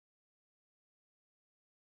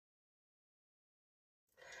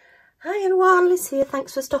Hi everyone, Liz here,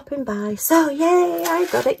 thanks for stopping by. So yay, I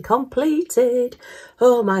got it completed.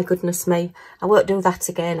 Oh my goodness me, I won't do that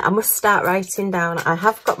again. I must start writing down. I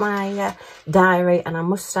have got my diary and I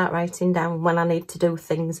must start writing down when I need to do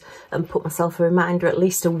things and put myself a reminder at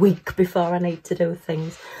least a week before I need to do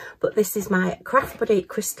things. But this is my Craft Buddy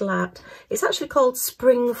crystal art. It's actually called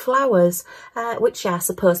Spring Flowers, which yeah, I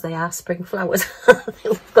suppose they are spring flowers.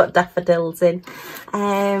 We've got daffodils in.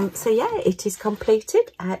 So yeah, it is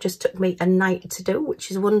completed. It just took me a night to do,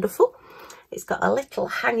 which is wonderful. It's got a little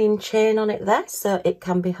hanging chain on it there, so it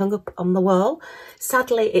can be hung up on the wall.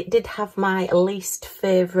 Sadly, it did have my least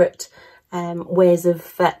favourite ways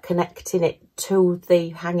of connecting it to the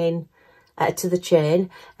hanging to the chain.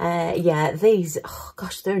 Yeah, these, oh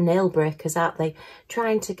gosh, they're nail breakers, aren't they?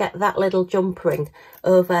 Trying to get that little jump ring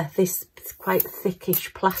over this quite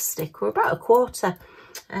thickish plastic. We're about 1/4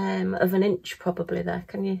 of an inch probably there.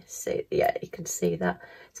 Can you see? Yeah, you can see that.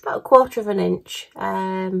 It's about 1/4 of an inch.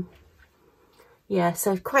 Yeah,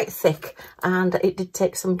 so quite thick, and it did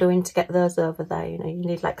take some doing to get those over there. You know, you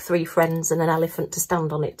need like 3 friends and an elephant to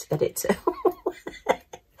stand on it to get it to.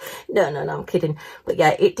 No, I'm kidding. But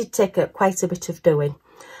yeah, it did take quite a bit of doing.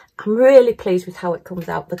 I'm really pleased with how it comes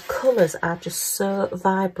out. The colours are just so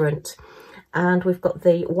vibrant. And we've got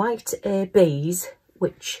the white ABs,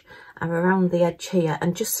 which are around the edge here,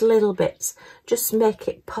 and just little bits, just make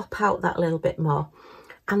it pop out that little bit more.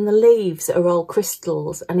 And the leaves are all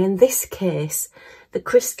crystals. And in this case, the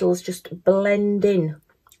crystals just blend in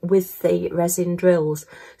with the resin drills.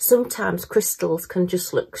 Sometimes crystals can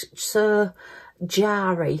just look so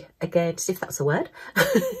jarry against, if that's a word,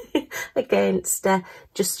 against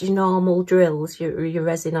just your normal drills, your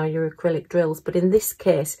resin or your acrylic drills. But in this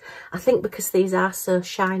case, I think because these are so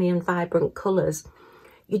shiny and vibrant colours,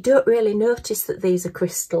 you don't really notice that these are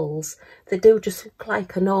crystals. They do just look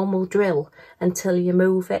like a normal drill until you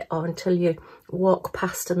move it or until you walk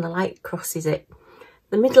past and the light crosses it.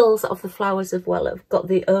 The middles of the flowers as well have got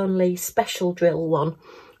the only special drill one,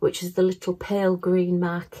 which is the little pale green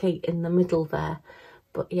marquee in the middle there.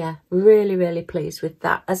 But yeah, really pleased with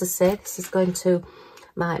that. As I say, this is going to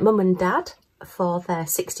my mum and dad for their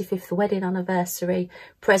 65th wedding anniversary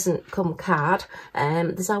present come card.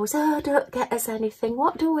 There's always, oh, don't get us anything,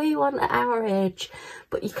 what do we want at our age?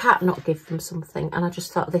 But you can't not give them something, and I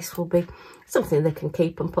just thought this will be something they can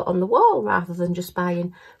keep and put on the wall rather than just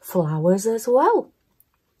buying flowers as well.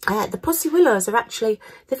 The Pussy Willows are actually,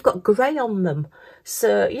 they've got grey on them.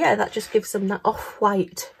 So yeah, that just gives them that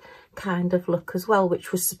off-white kind of look as well,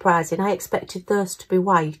 which was surprising. I expected those to be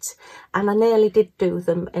white, and I nearly did do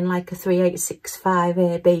them in like a 3865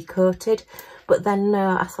 AB coated. But then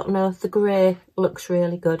no, I thought, no, the grey looks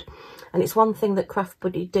really good. And it's one thing that Craft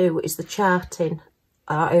Buddy do is the charting.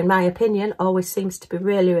 In my opinion, always seems to be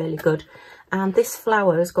really good. And this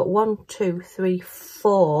flower has got 1, 2, 3,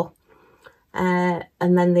 4...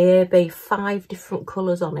 and then the AB, 5 different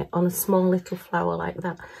colours on it, on a small little flower like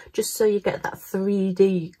that, just so you get that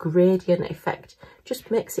 3D gradient effect.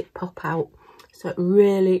 Just makes it pop out. So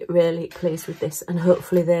really pleased with this, and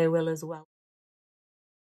hopefully they will as well.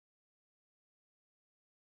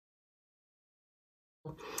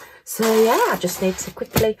 So yeah, I just need to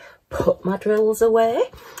quickly put my drills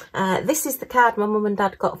away. This is the card my mum and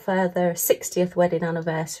dad got for their 60th wedding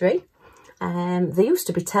anniversary. There used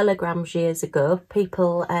to be telegrams years ago.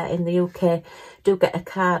 People in the UK do get a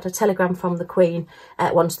card, a telegram from the Queen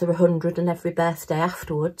once they're 100 and every birthday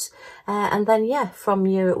afterwards. And then, yeah, from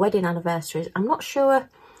your wedding anniversaries. I'm not sure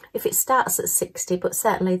if it starts at 60, but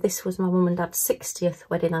certainly this was my mum and dad's 60th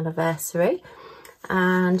wedding anniversary.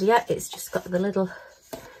 And yeah, it's just got the little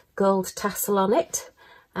gold tassel on it.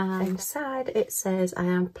 And inside it says, I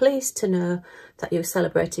am pleased to know that you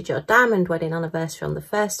celebrated your diamond wedding anniversary on the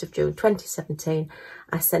 1st of June 2017.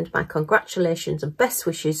 I send my congratulations and best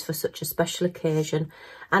wishes for such a special occasion.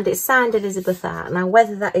 And it's signed Elizabeth Art. Now,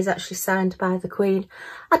 whether that is actually signed by the Queen,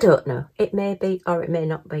 I don't know. It may be or it may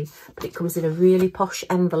not be. But it comes in a really posh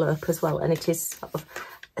envelope as well. And it is sort of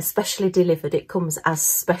especially delivered. It comes as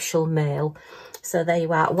special mail. So there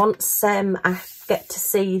you are. Once I get to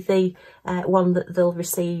see the one that they'll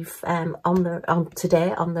receive on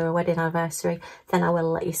today on their wedding anniversary, then I will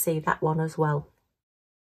let you see that one as well.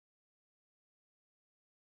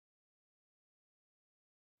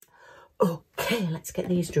 Okay, let's get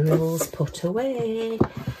these drills put away.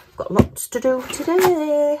 Got lots to do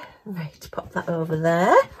today. Right, pop that over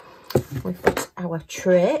there. We've got our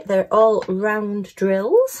tray. They're all round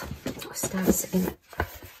drills. Start in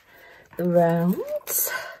the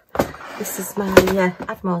rounds. This is my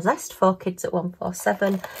Admore Zest 4 Kids at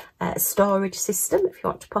 147 storage system. If you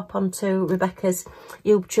want to pop onto Rebecca's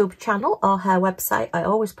YouTube channel or her website, I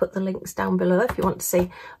always put the links down below if you want to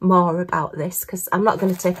see more about this, because I'm not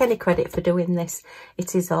going to take any credit for doing this.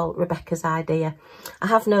 It is all Rebecca's idea. I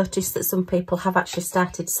have noticed that some people have actually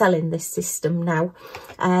started selling this system now.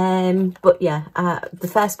 But yeah, the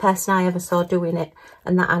first person I ever saw doing it,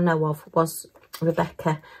 and that I know of, was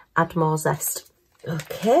Rebecca Admore Zest.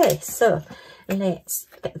 Okay, so let's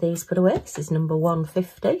get these put away. This is number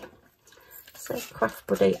 150. So Craft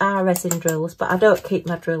Buddy are resin drills, but I don't keep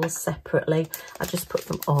my drills separately. I just put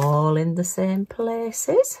them all in the same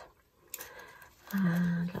places.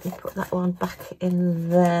 And let me put that one back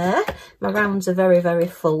in there. My rounds are very, very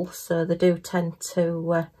full, so they do tend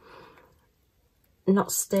to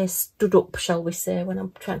not stay stood up, shall we say, when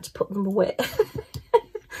I'm trying to put them away.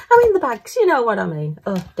 I'm in the bags, you know what I mean.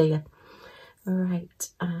 Oh dear. Right,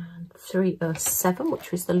 and 307,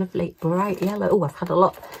 which was the lovely bright yellow. Oh, I've had a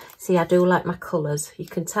lot. See, I do like my colours. You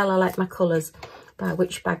can tell I like my colours by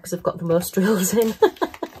which bags I've got the most drills in.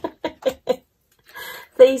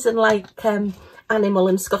 These are like animal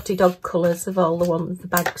and Scotty dog colours of all the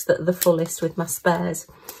bags that are the fullest with my spares.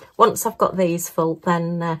 Once I've got these full,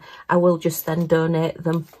 then I will just then donate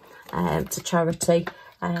them to charity.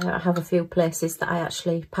 I have a few places that I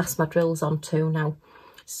actually pass my drills on to now.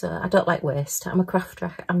 So I don't like waste. I'm a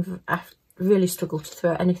crafter. I really struggle to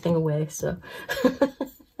throw anything away. So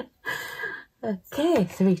okay,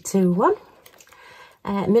 3, 2, 1.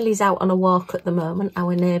 Millie's out on a walk at the moment.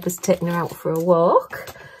 Our neighbour's taking her out for a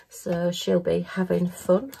walk, so she'll be having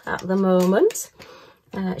fun at the moment.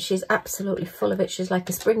 She's absolutely full of it. She's like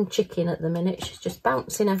a spring chicken at the minute. She's just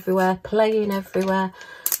bouncing everywhere, playing everywhere.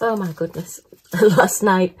 Oh my goodness. Last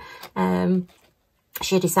night,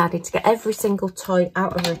 she decided to get every single toy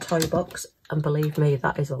out of her toy box, and believe me,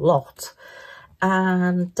 that is a lot.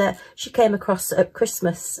 And she came across at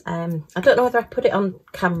Christmas. I don't know whether I put it on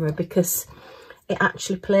camera because it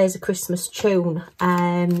actually plays a Christmas tune,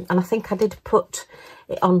 and I think I did put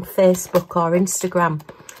it on Facebook or Instagram,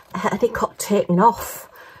 and it got taken off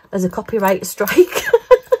as a copyright strike.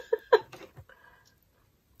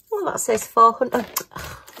 Well, that says 400.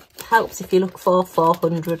 Helps if you look for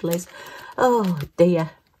 400, Liz. Oh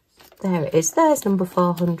dear, there it is. There's number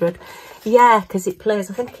 400. Yeah, because it plays,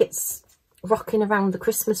 I think it's Rocking Around the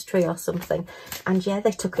Christmas Tree or something. And yeah,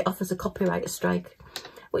 they took it off as a copyright strike,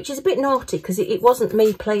 which is a bit naughty because it wasn't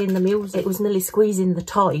me playing the music. It was Millie squeezing the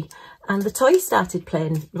toy, and the toy started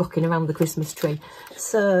playing Rocking Around the Christmas Tree.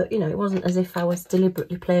 So, you know, it wasn't as if I was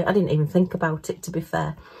deliberately playing. I didn't even think about it, to be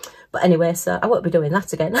fair. But anyway, so I won't be doing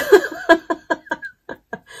that again.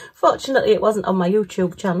 Fortunately, it wasn't on my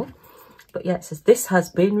YouTube channel. But yeah, it says, this has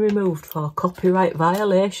been removed for copyright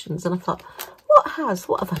violations. And I thought, what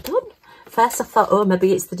have I done? First I thought, oh,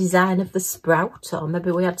 maybe it's the design of the sprout, or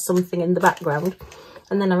maybe we had something in the background.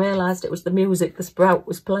 And then I realised it was the music the sprout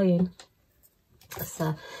was playing.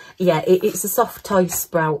 So yeah, it's a soft toy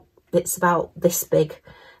sprout. It's about this big,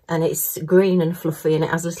 and it's green and fluffy, and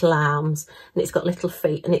it has little arms, and it's got little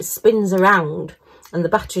feet, and it spins around, and the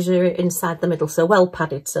batteries are inside the middle, so well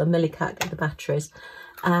padded, so Millie can't get the batteries.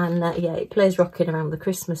 And yeah, it plays Rocking Around the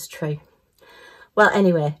Christmas Tree. Well,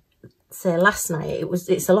 anyway, so last night,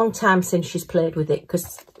 it's a long time since she's played with it,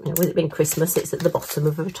 because, you know, with it being Christmas, it's at the bottom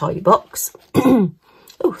of her toy box. Oh,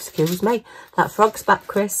 excuse me, that frog's back,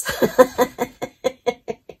 Chris.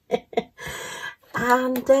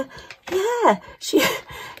 And yeah,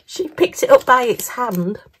 she picked it up by its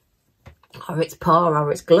hand, or its paw,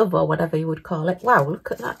 or its glove, or whatever you would call it. Wow,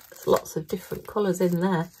 look at that. There's lots of different colours in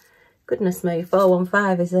there. Goodness me,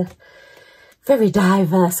 415 is a very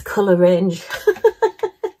diverse colour range.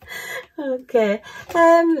 Okay.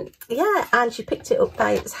 Yeah, and she picked it up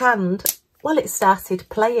by its hand. Well, it started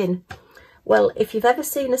playing. Well, if you've ever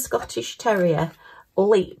seen a Scottish Terrier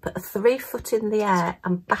leap 3 foot in the air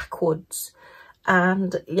and backwards,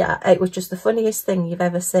 and yeah, it was just the funniest thing you've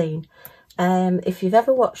ever seen. If you've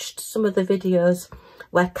ever watched some of the videos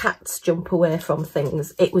where cats jump away from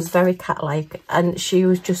things, it was very cat-like, and she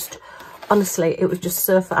was just, honestly, it was just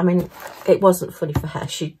so, I mean, it wasn't funny for her.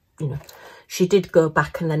 She, you know, she did go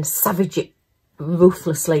back and then savage it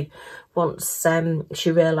ruthlessly once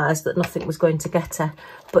she realised that nothing was going to get her.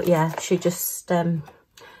 But yeah, she just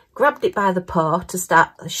grabbed it by the paw to start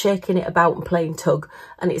shaking it about and playing tug,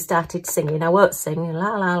 and it started singing. I won't sing,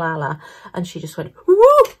 la la la la, and she just went woo.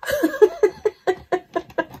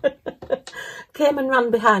 Came and ran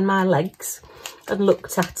behind my legs and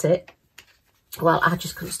looked at it. Well, I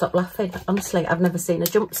just couldn't stop laughing. Honestly, I've never seen her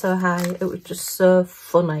jump so high. It was just so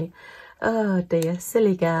funny. Oh dear,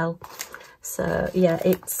 silly girl. So yeah,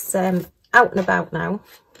 it's out and about now.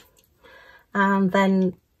 And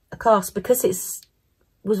then, of course, because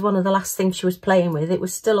was one of the last things she was playing with, it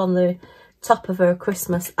was still on the top of her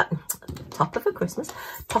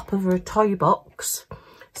top of her toy box.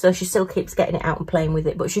 So she still keeps getting it out and playing with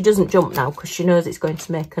it, but she doesn't jump now because she knows it's going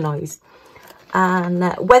to make a noise.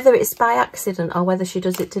 And whether it's by accident or whether she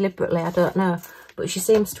does it deliberately, I don't know. But she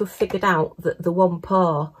seems to have figured out that the one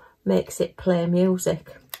paw makes it play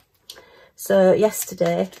music. So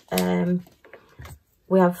yesterday,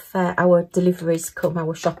 we have our deliveries come,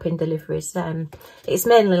 our shopping deliveries. It's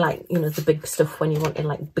mainly like, you know, the big stuff when you're wanting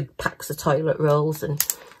like big packs of toilet rolls, and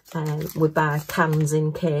we buy cans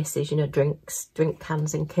in cases, you know, drink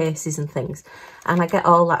cans in cases and things. And I get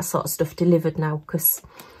all that sort of stuff delivered now because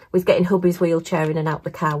with getting hubby's wheelchair in and out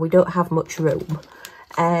the car, we don't have much room.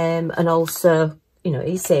 And also, you know,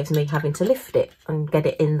 it saves me having to lift it and get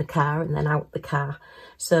it in the car and then out the car.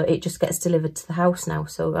 So it just gets delivered to the house now.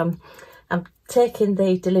 So I'm taking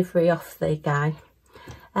the delivery off the guy.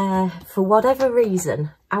 For whatever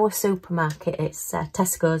reason, our supermarket, it's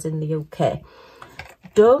Tesco's in the UK,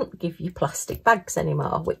 don't give you plastic bags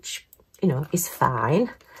anymore, which, you know, is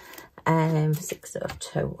fine.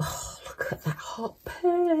 602. Oh, look at that hot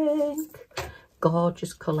pink.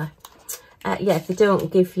 Gorgeous colour. Yeah, they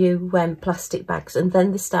don't give you plastic bags. And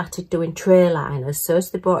then they started doing tray liners. So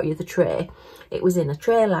as they brought you the tray, it was in a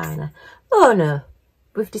tray liner. Oh no,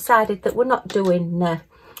 we've decided that we're not doing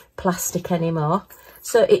plastic anymore.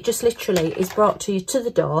 So it just literally is brought to you to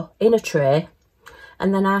the door in a tray.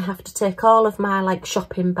 And then I have to take all of my like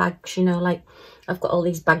shopping bags, you know, like I've got all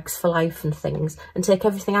these bags for life and things, and take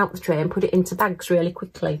everything out the tray and put it into bags really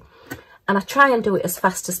quickly. And I try and do it as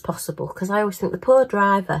fast as possible because I always think the poor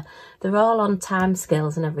driver, they're all on time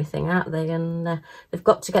scales and everything, aren't they? And they've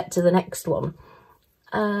got to get to the next one.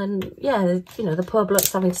 And yeah, you know, the poor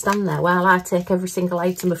bloke's having to stand there while I take every single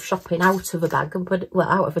item of shopping out of a bag and put it, well,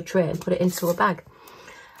 out of a tray and put it into a bag.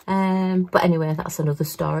 But anyway, that's another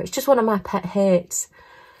story. It's just one of my pet hates.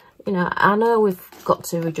 You know, I know we've got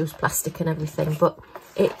to reduce plastic and everything, but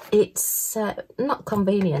it's not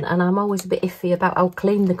convenient, and I'm always a bit iffy about how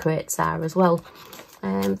clean the crates are as well.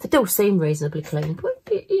 They do seem reasonably clean, but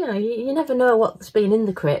you know, you never know what's been in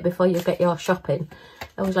the crate before you get your shopping.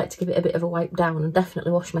 I always like to give it a bit of a wipe down and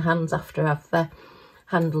definitely wash my hands after I've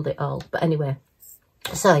handled it all. But anyway,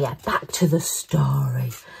 so yeah, back to the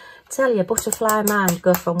story. Tell you, butterfly mind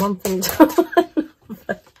go from one thing to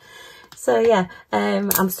another. So yeah,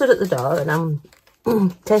 I'm stood at the door and I'm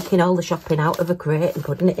taking all the shopping out of a crate and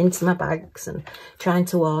putting it into my bags and trying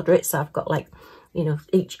to order it. So I've got like, you know,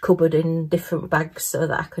 each cupboard in different bags so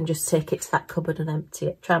that I can just take it to that cupboard and empty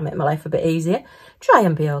it. Try and make my life a bit easier. Try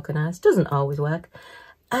and be organised. Doesn't always work.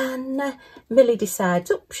 And Millie decides,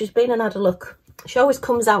 oh, she's been and had a look. She always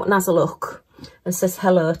comes out and has a look and says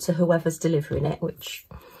hello to whoever's delivering it, which,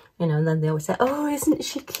 you know, and then they always say, oh, isn't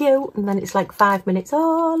she cute? And then it's like 5 minutes,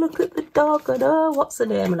 oh, look at the dog, and oh, what's her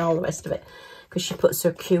name, and all the rest of it. Because she puts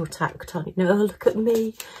her cute act on it. You know, oh, look at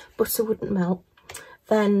me, butter wouldn't melt.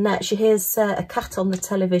 Then she hears a cat on the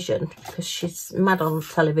television, because she's mad on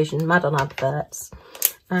television, mad on adverts.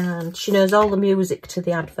 And she knows all the music to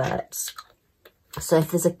the adverts. So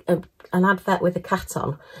if there's an advert with a cat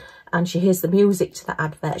on, and she hears the music to that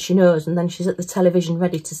advert, she knows, and then she's at the television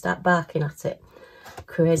ready to start barking at it.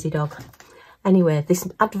 Crazy dog. Anyway, this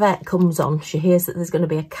advert comes on. She hears that there's going to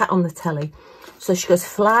be a cat on the telly. So she goes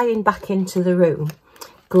flying back into the room,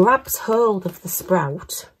 grabs hold of the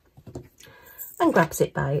sprout and grabs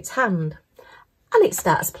it by its hand. And it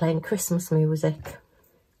starts playing Christmas music.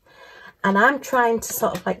 And I'm trying to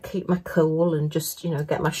sort of like keep my cool and just, you know,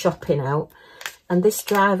 get my shopping out. And this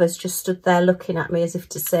driver's just stood there looking at me as if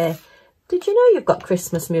to say, did you know you've got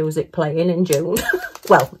Christmas music playing in June?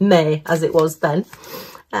 Well, May, as it was then.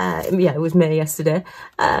 Yeah, it was May yesterday.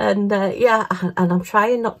 And yeah, and I'm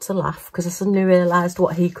trying not to laugh because I suddenly realised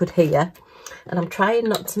what he could hear. And I'm trying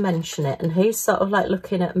not to mention it. And he's sort of like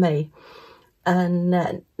looking at me. And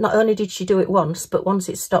not only did she do it once, but once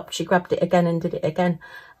it stopped, she grabbed it again and did it again.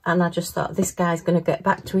 And I just thought, this guy's going to get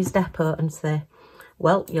back to his depot and say,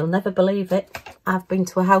 well, you'll never believe it. I've been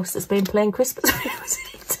to a house that's been playing Christmas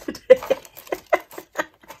music today.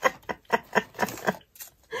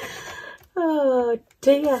 Oh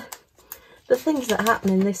dear. The things that happen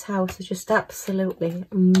in this house are just absolutely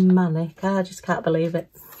manic. I just can't believe it.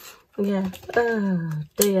 Yeah. Oh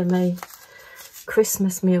dear me.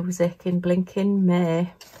 Christmas music in blinking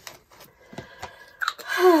May.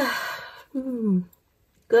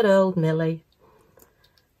 Good old Millie.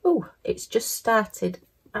 Oh, it's just started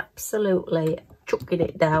absolutely chucking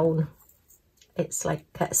it down. it's like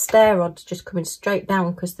stair rods just coming straight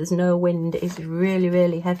down because there's no wind. It's really,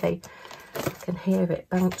 really heavy. I can hear it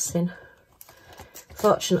bouncing.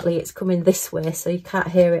 Fortunately, it's coming this way, so you can't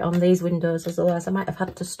hear it on these windows. Otherwise, I might have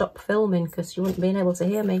had to stop filming because you wouldn't been able to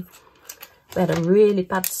hear me. We had a really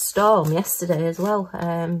bad storm yesterday as well.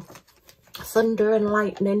 Thunder and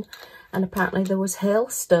lightning, and apparently there was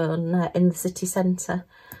hailstone in the city centre.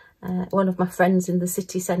 One of my friends in the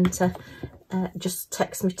city centre just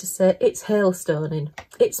texted me to say, it's hailstoning.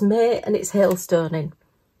 It's May and it's hailstoning.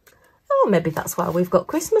 Oh, maybe that's why we've got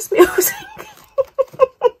Christmas music.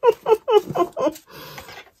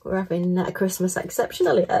 We're having Christmas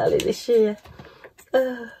exceptionally early this year.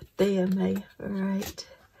 Oh, dear me. Right.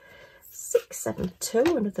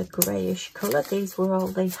 672, another greyish colour. These were all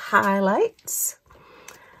the highlights.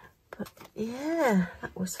 But yeah,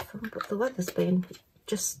 that was fun. But the weather's been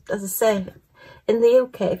just, as I say, in the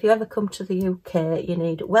UK, if you ever come to the UK, you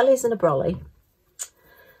need wellies and a brolly.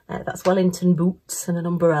 That's Wellington boots and an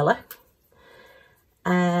umbrella.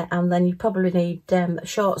 And then you probably need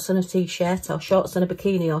shorts and a t-shirt, or shorts and a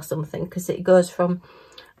bikini or something, because it goes from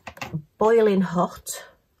boiling hot.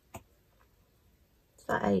 Is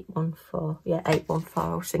that 814? Yeah, 814.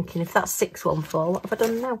 I was thinking, if that's 614, what have I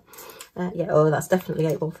done now? Yeah, oh, that's definitely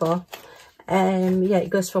 814. Yeah, it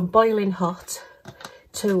goes from boiling hot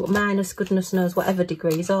to minus goodness knows whatever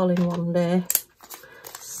degrees all in one day.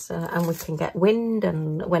 So, and we can get wind,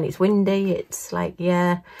 and when it's windy, it's like,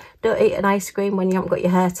 yeah, don't eat an ice cream when you haven't got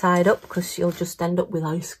your hair tied up, because you'll just end up with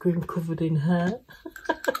ice cream covered in hair.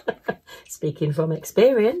 Speaking from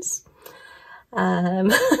experience.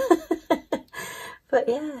 But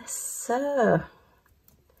yeah, so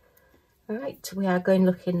right, we are going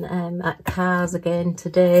looking at cars again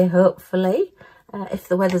today, hopefully, if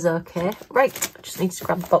the weather's okay. Right, I just need to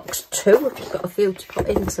grab box 2. I've got a few to put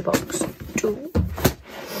into box 2.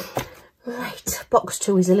 Right, box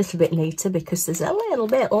 2 is a little bit neater because there's a little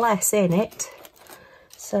bit less in it.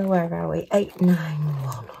 So where are we?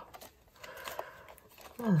 891.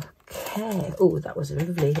 Okay. Oh, that was a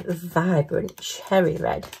lovely, vibrant cherry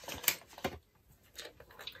red.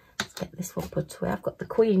 Let's get this one put away. I've got the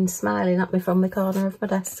Queen smiling at me from the corner of my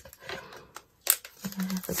desk.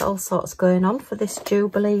 There's all sorts going on for this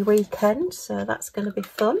Jubilee weekend, so that's going to be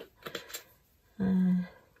fun.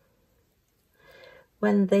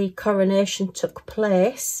 When the coronation took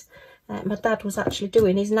place, my dad was actually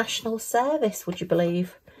doing his national service, would you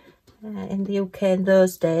believe? In the UK in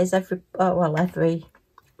those days, every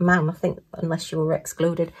man, I think, unless you were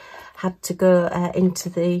excluded, had to go into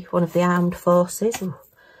one of the armed forces. Ooh,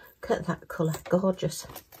 look at that colour, gorgeous.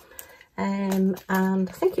 And I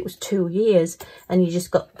think it was 2 years, and you just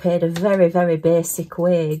got paid a very, very basic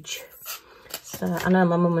wage. So I know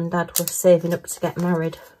my mum and dad were saving up to get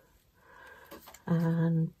married.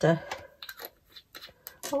 And oh,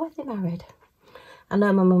 were they married? I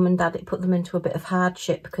know my mum and dad, it put them into a bit of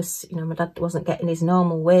hardship because, you know, my dad wasn't getting his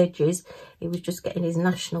normal wages. He was just getting his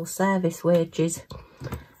national service wages.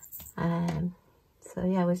 So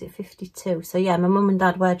yeah, was it 52? So yeah, my mum and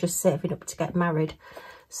dad were just saving up to get married.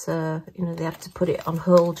 So, you know, they had to put it on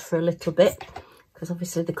hold for a little bit because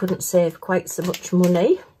obviously they couldn't save quite so much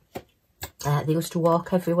money. They used to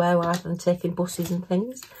walk everywhere rather than taking buses and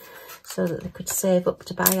things, so that they could save up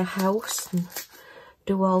to buy a house and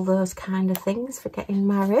do all those kind of things for getting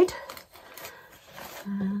married.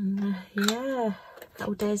 And yeah,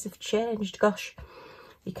 how days have changed. Gosh,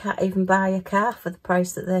 you can't even buy a car for the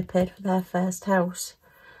price that they paid for their first house.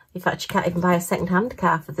 In fact, you can't even buy a second-hand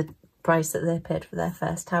car for the price that they paid for their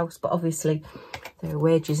first house. But obviously their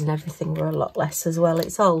wages and everything were a lot less as well.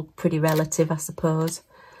 It's all pretty relative, I suppose,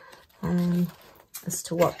 as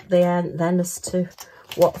to what they earned then, as to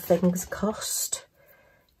what things cost.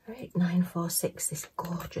 Right, 946, this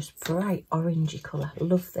gorgeous bright orangey colour.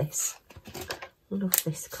 Love this. Love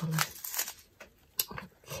this colour.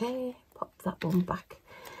 Okay, pop that one back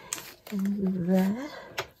in there.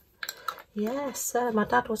 Yeah, so my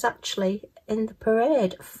dad was actually in the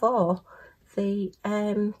parade for the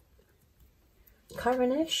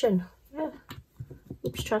coronation. Yeah,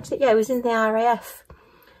 oops, trying to think. Yeah, he was in the RAF.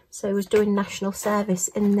 So he was doing national service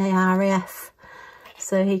in the RAF.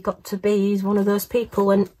 So he got to be, he's one of those people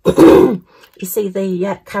when you see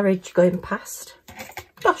the carriage going past.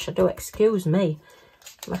 Gosh, I do excuse me.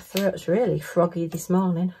 My throat's really froggy this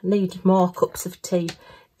morning. Need more cups of tea.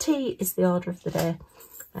 Tea is the order of the day.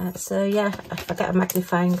 So yeah, if I get a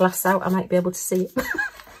magnifying glass out, I might be able to see it.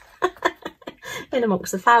 In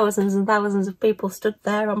amongst the thousands and thousands of people stood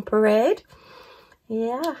there on parade.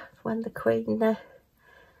 Yeah, when the Queen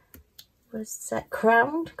was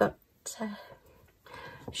crowned,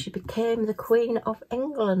 she became the Queen of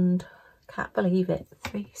England. Can't believe it.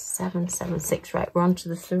 3776. Right, we're on to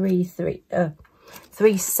the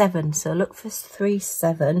 37. So look for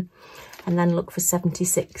 37 and then look for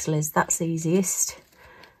 76, Liz. That's easiest.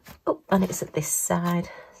 Oh, and it's at this side.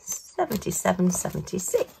 77,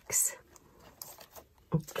 76.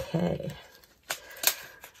 Okay.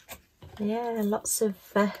 Yeah, lots of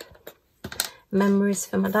memories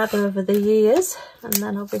for my dad over the years. And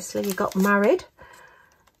then obviously he got married.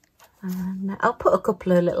 And I'll put a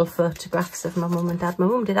couple of little photographs of my mum and dad. My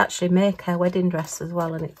mum did actually make her wedding dress as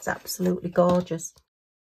well, and it's absolutely gorgeous.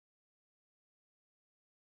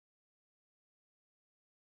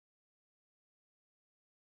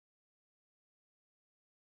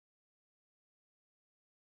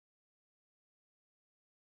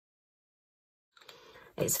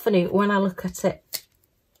 It's funny, when I look at it,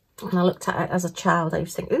 when I looked at it as a child, I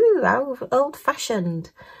used to think, ooh, how old-fashioned.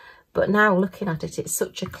 But now looking at it, it's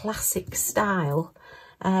such a classic style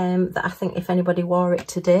that I think if anybody wore it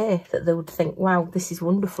today, that they would think, wow, this is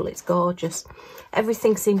wonderful, it's gorgeous.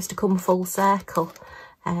 Everything seems to come full circle.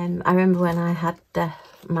 I remember when I had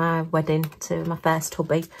my wedding to my first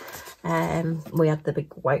hubby, we had the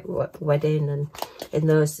big white wedding, and in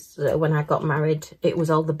those, when I got married, it was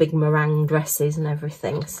all the big meringue dresses and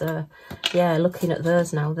everything. So yeah, looking at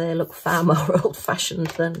those now, they look far more old-fashioned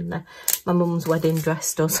than my mum's wedding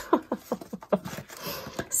dress does.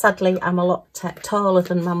 Sadly, I'm a lot taller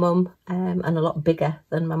than my mum, and a lot bigger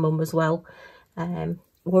than my mum as well.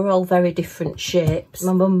 We're all very different shapes.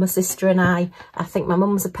 My mum, my sister and I think my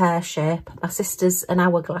mum's a pear shape, my sister's an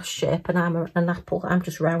hourglass shape, and I'm an apple. I'm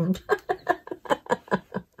just round.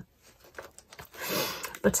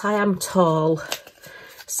 But I am tall,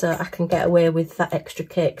 so I can get away with that extra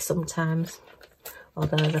cake sometimes.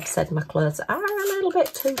 Although, as I've said, my clothes are a little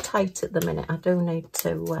bit too tight at the minute. I do need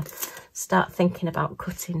to start thinking about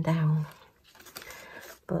cutting down.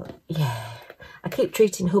 But yeah, I keep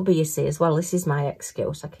treating hubby, you see, as well. This is my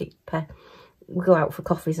excuse. I keep, we go out for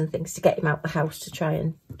coffees and things to get him out the house, to try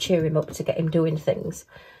and cheer him up, to get him doing things.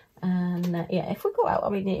 And yeah, if we go out, I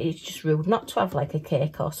mean, it's just rude not to have like a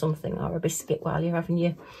cake or something, or a biscuit while you're having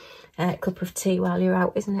your cup of tea while you're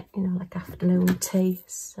out, isn't it? You know, like afternoon tea.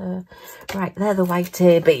 So, right, they're the white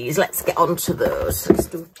ABs. Let's get on to those.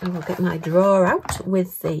 I'll get my drawer out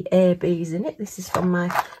with the ABs in it. This is from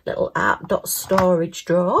my little Art Dot storage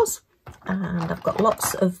drawers. And I've got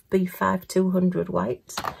lots of B5200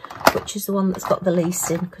 whites, which is the one that's got the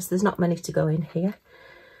least in, because there's not many to go in here.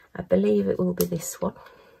 I believe it will be this one.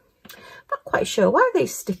 Not quite sure why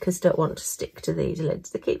these stickers don't want to stick to these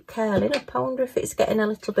lids. They keep curling up. I wonder if it's getting a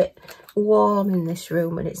little bit warm in this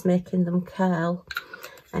room and it's making them curl.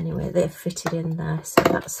 Anyway, they're fitted in there, so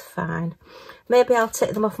that's fine. Maybe I'll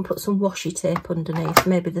take them off and put some washi tape underneath.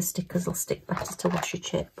 Maybe the stickers will stick better to washi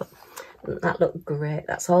tape, but that looked great.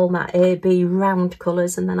 That's all my AB round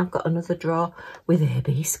colours, and then I've got another drawer with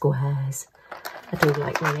AB squares. I do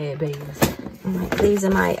like my ABs. Right, these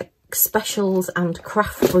are my specials and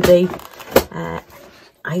Craft Buddy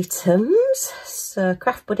items. So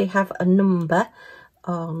Craft Buddy have a number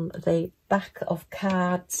on the back of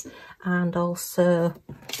cards, and also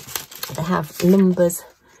they have numbers.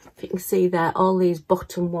 If you can see there, all these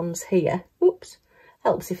bottom ones here. Oops,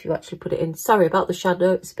 helps if you actually put it in. Sorry about the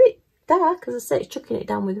shadow, it's a bit dark, as I say, it's chucking it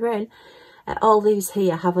down with rain. All these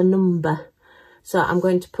here have a number. So I'm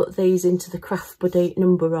going to put these into the Craft Buddy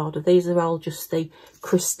number order. These are all just the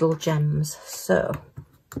crystal gems. So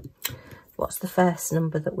what's the first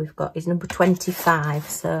number that we've got? Is number 25.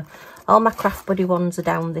 So all my Craft Buddy ones are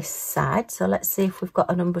down this side. So let's see if we've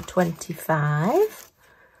got a number 25.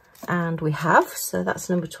 And we have. So that's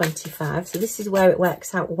number 25. So this is where it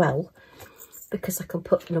works out well, because I can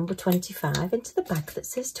put number 25 into the bag that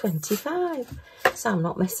says 25. So I'm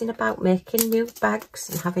not messing about making new bags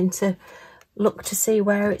and having to look to see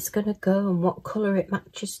where it's going to go and what colour it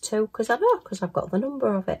matches to, because I know, because I've got the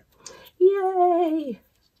number of it. Yay!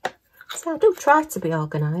 So I do try to be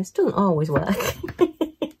organised, doesn't always work.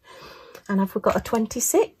 And have we got a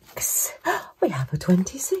 26? We have a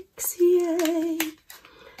 26, yay!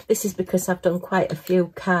 This is because I've done quite a few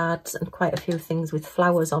cards and quite a few things with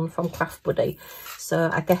flowers on from Craft Buddy. So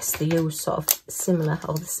I guess they use sort of similar,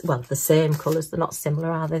 or well, the same colours. They're not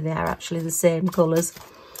similar, are they? They are actually the same colours.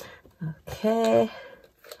 Okay,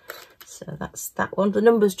 so that's that one. The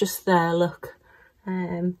number's just there, look,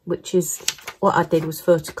 which is what I did, was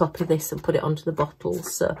photocopy this and put it onto the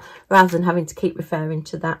bottles. So rather than having to keep referring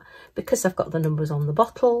to that, because I've got the numbers on the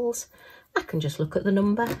bottles, I can just look at the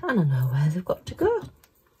number and I know where they've got to go.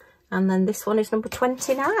 And then this one is number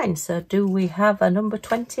 29. So do we have a number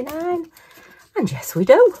 29? And yes, we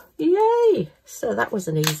do. Yay! So that was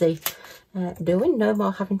an easy doing. No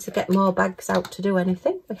more having to get more bags out to do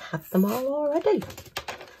anything. We had them all already.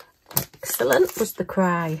 Excellent was the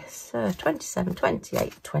cry. So 27,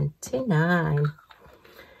 28, 29.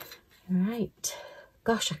 Right.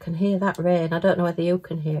 Gosh, I can hear that rain. I don't know whether you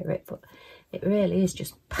can hear it, but it really is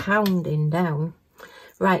just pounding down.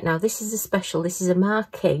 Right, now this is a special. This is a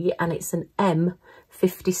marquee and it's an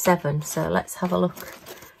M57. So let's have a look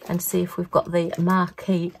and see if we've got the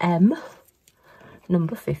marquee M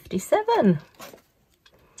number 57.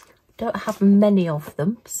 Don't have many of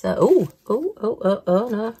them. So,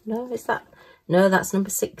 no, is that? No, that's number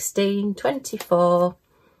 16, 24,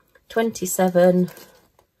 27.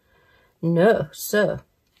 No, so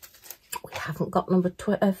we haven't got number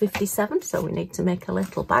 57, so we need to make a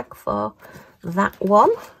little bag for that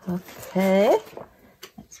one. Okay,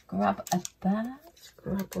 let's grab a bag. Let's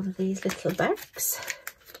grab one of these little bags.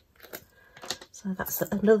 So that's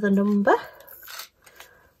another number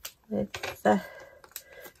with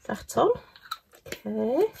that on.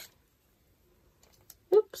 Okay.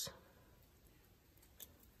 Oops.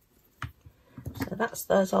 So that's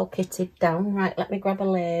those all kitted down. Right, let me grab a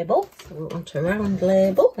label. So we want a round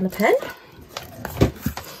label and a pen.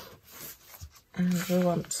 And we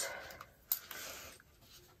want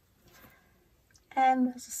as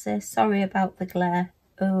I say, sorry about the glare,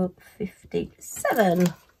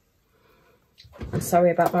 057. I'm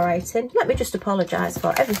sorry about my writing. Let me just apologise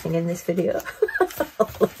for everything in this video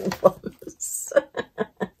all at once.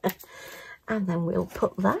 And then we'll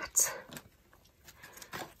put that.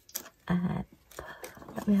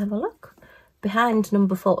 Let me have a look. Behind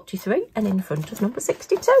number 43 and in front of number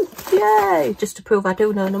 62. Yay! Just to prove I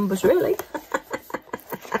do know numbers, really.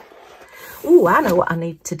 Ooh, I know what I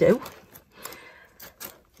need to do.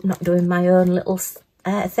 Not doing my own little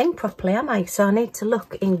thing properly, am I? So I need to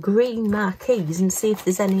look in green marquees and see if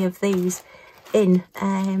there's any of these in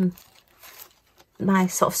my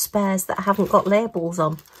sort of spares that I haven't got labels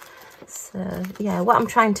on. So yeah, what I'm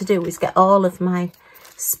trying to do is get all of my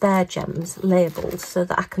spare gems labelled so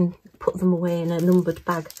that I can put them away in a numbered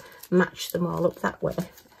bag, match them all up that way.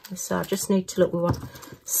 So I just need to look. We want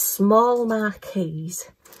small marquees,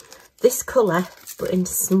 this colour but in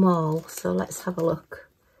small. So let's have a look.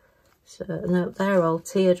 So no, they're all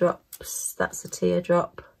teardrops. That's a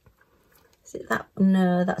teardrop. Is it that?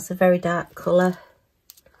 No, that's a very dark colour.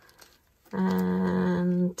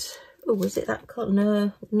 And oh, is it that colour?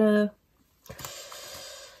 No, no.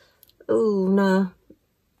 Oh no.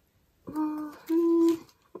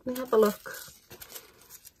 Let me have a look.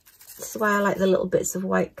 That's why I like the little bits of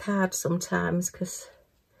white card sometimes, because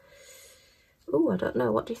oh, I don't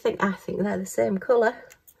know. What do you think? I think they're the same colour.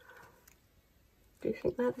 Do you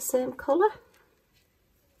think they're the same colour?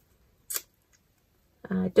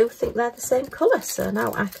 I do think they're the same colour. So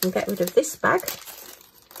now I can get rid of this bag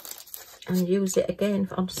and use it again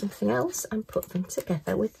on something else and put them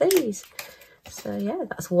together with these. So yeah,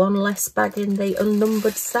 that's one less bag in the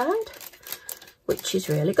unnumbered side, which is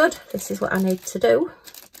really good. This is what I need to do.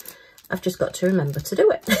 I've just got to remember to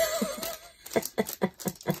do it.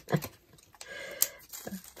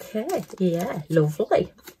 Okay, yeah,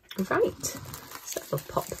 lovely. Right, so we'll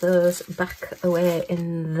pop those back away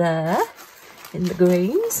in there, in the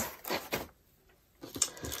greens.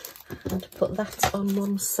 And put that on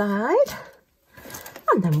one side.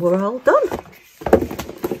 And then we're all done.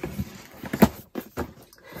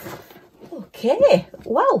 Okay,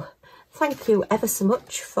 well, thank you ever so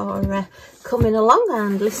much for coming along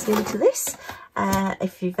and listening to this.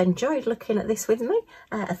 If you've enjoyed looking at this with me,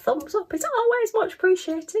 a thumbs up is always much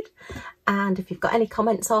appreciated. And if you've got any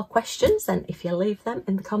comments or questions, then if you leave them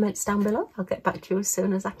in the comments down below, I'll get back to you as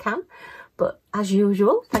soon as I can. But as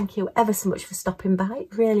usual, thank you ever so much for stopping by.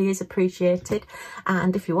 It really is appreciated.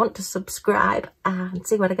 And if you want to subscribe and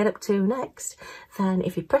see what I get up to next, then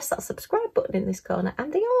if you press that subscribe button in this corner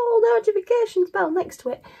and the all notifications bell next to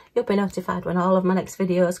it, you'll be notified when all of my next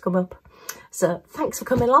videos come up. So thanks for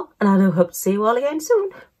coming along, and I do hope to see you all again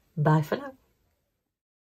soon. Bye for now.